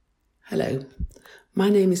Hello, my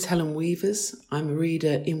name is Helen Weavers. I'm a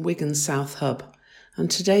reader in Wigan South Hub,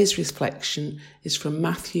 and today's reflection is from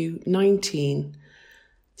Matthew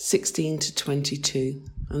 19:16 to 22,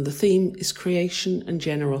 and the theme is creation and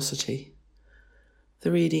generosity.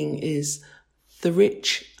 The reading is The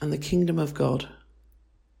Rich and the Kingdom of God.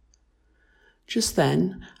 Just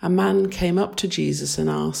then, a man came up to Jesus and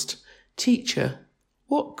asked, "Teacher,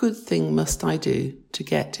 what good thing must I do to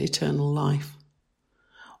get eternal life?"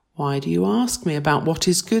 "Why do you ask me about what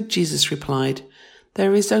is good?" Jesus replied.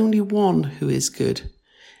 "There is only one who is good.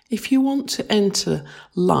 If you want to enter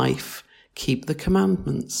life, keep the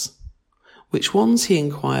commandments." "Which ones?" he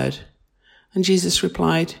inquired. And Jesus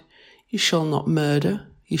replied, "You shall not murder,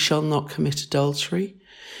 you shall not commit adultery,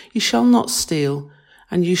 you shall not steal,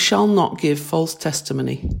 and you shall not give false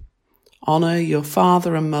testimony. Honour your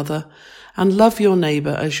father and mother, and love your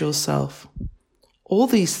neighbour as yourself." "All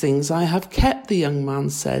these things I have kept," the young man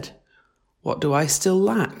said. "What do I still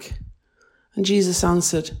lack?" And Jesus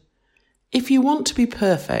answered, "If you want to be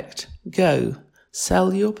perfect, go,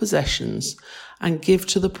 sell your possessions and give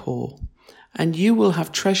to the poor, and you will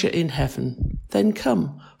have treasure in heaven. Then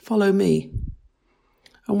come, follow me."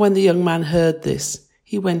 And when the young man heard this,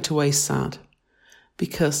 he went away sad,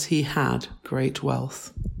 because he had great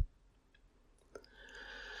wealth.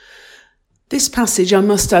 This passage, I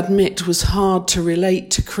must admit, was hard to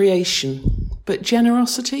relate to creation, but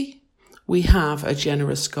generosity? We have a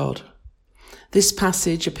generous God. This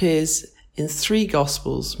passage appears in 3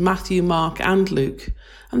 Gospels, Matthew, Mark and Luke,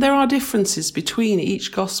 and there are differences between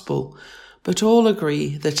each Gospel, but all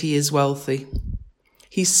agree that he is wealthy.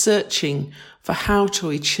 He's searching for how to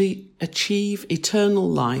achieve eternal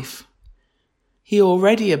life. He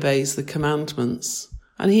already obeys the commandments,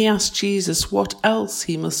 and he asks Jesus what else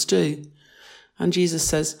he must do. And Jesus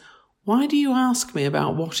says, "Why do you ask me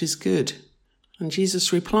about what is good?" And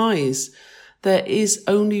Jesus replies, "There is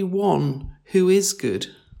only one who is good."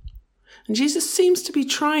 And Jesus seems to be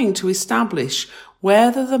trying to establish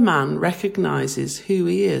whether the man recognizes who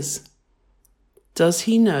he is. Does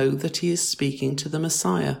he know that he is speaking to the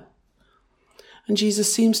Messiah? And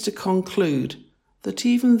Jesus seems to conclude that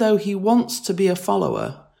even though he wants to be a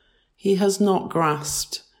follower, he has not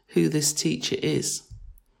grasped who this teacher is.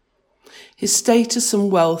 His status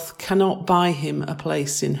and wealth cannot buy him a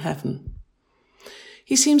place in heaven.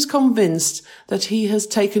 He seems convinced that he has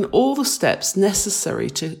taken all the steps necessary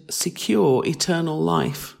to secure eternal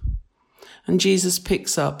life. And Jesus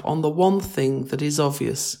picks up on the one thing that is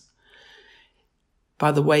obvious.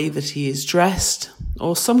 By the way that he is dressed,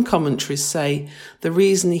 or some commentaries say the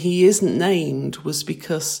reason he isn't named was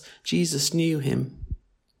because Jesus knew him.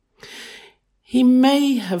 He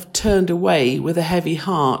may have turned away with a heavy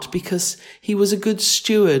heart because he was a good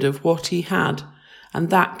steward of what he had, and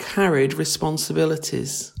that carried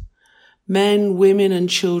responsibilities. Men, women and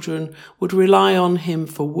children would rely on him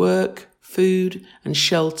for work, food and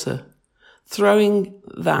shelter. Throwing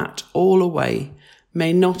that all away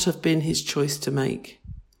may not have been his choice to make.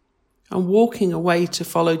 And walking away to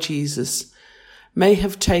follow Jesus may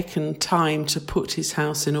have taken time to put his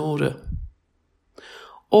house in order.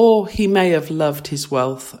 Or he may have loved his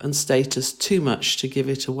wealth and status too much to give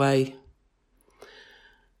it away.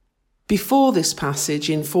 Before this passage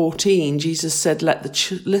in 14, Jesus said, "Let the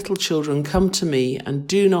little children come to me and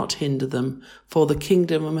do not hinder them, for the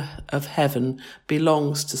kingdom of heaven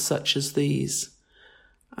belongs to such as these."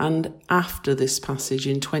 And after this passage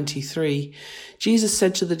in 23, Jesus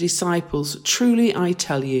said to the disciples, "Truly I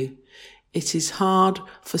tell you, it is hard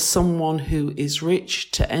for someone who is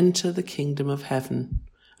rich to enter the kingdom of heaven.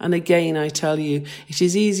 And again, I tell you, it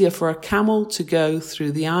is easier for a camel to go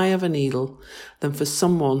through the eye of a needle than for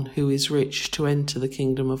someone who is rich to enter the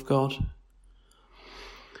kingdom of God."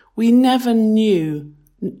 We never knew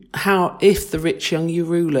if the rich young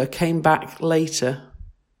ruler came back later.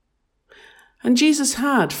 And Jesus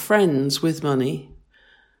had friends with money.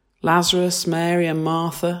 Lazarus, Mary and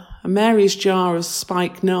Martha, and Mary's jar of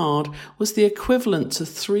spikenard was the equivalent to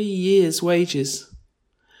 3 years' wages.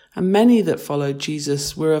 And many that followed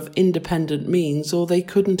Jesus were of independent means, or they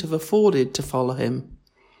couldn't have afforded to follow him.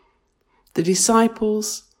 The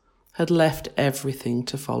disciples had left everything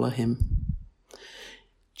to follow him.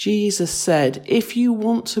 Jesus said, "If you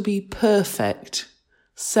want to be perfect,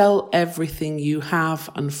 sell everything you have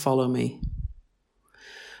and follow me."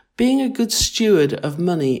 Being a good steward of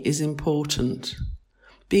money is important.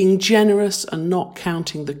 Being generous and not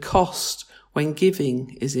counting the cost when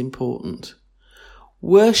giving is important.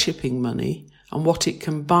 Worshipping money and what it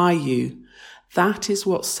can buy you, that is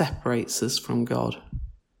what separates us from God.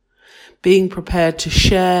 Being prepared to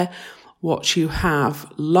share what you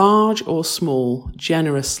have, large or small,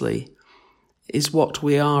 generously, is what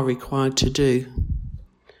we are required to do.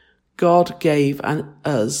 God gave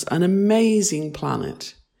us an amazing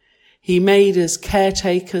planet. He made us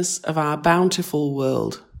caretakers of our bountiful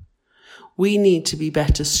world. We need to be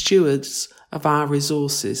better stewards of our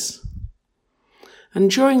resources. And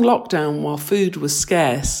during lockdown, while food was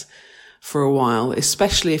scarce for a while,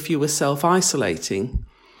 especially if you were self-isolating,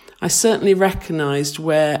 I certainly recognised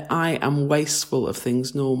where I am wasteful of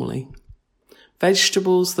things normally.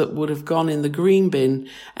 Vegetables that would have gone in the green bin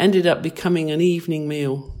ended up becoming an evening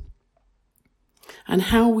meal. And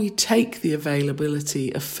how we take the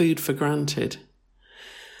availability of food for granted.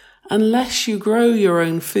 Unless you grow your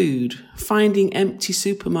own food, finding empty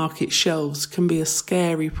supermarket shelves can be a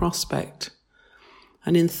scary prospect.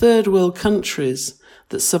 And in third world countries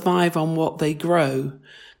that survive on what they grow,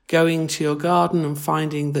 going to your garden and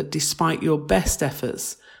finding that despite your best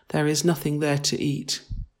efforts, there is nothing there to eat.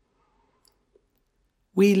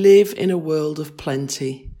 We live in a world of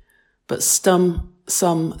plenty, but some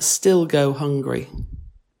still go hungry.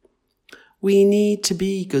 We need to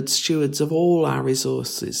be good stewards of all our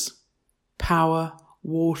resources, power,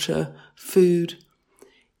 water, food.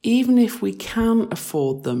 Even if we can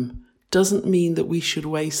afford them, doesn't mean that we should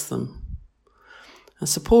waste them. And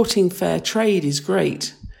supporting fair trade is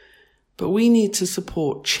great, but we need to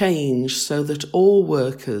support change so that all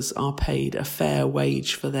workers are paid a fair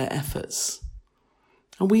wage for their efforts.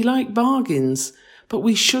 And we like bargains, but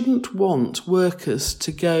we shouldn't want workers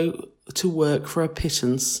to go to work for a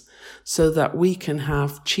pittance so that we can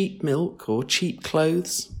have cheap milk or cheap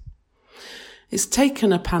clothes. It's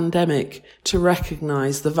taken a pandemic to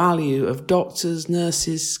recognise the value of doctors,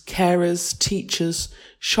 nurses, carers, teachers,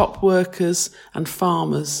 shop workers and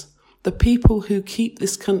farmers, the people who keep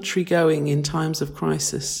this country going in times of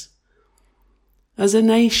crisis. As a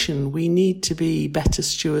nation, we need to be better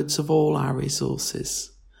stewards of all our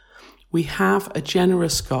resources. We have a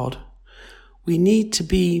generous God. We need to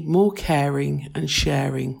be more caring and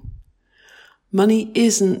sharing. Money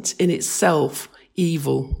isn't in itself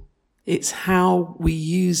evil. It's how we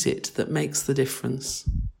use it that makes the difference.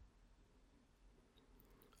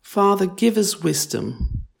 Father, give us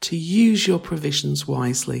wisdom to use your provisions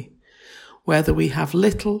wisely, whether we have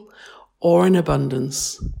little or in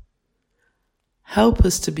abundance. Help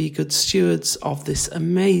us to be good stewards of this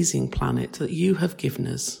amazing planet that you have given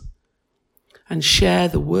us, and share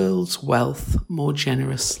the world's wealth more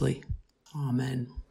generously. Amen.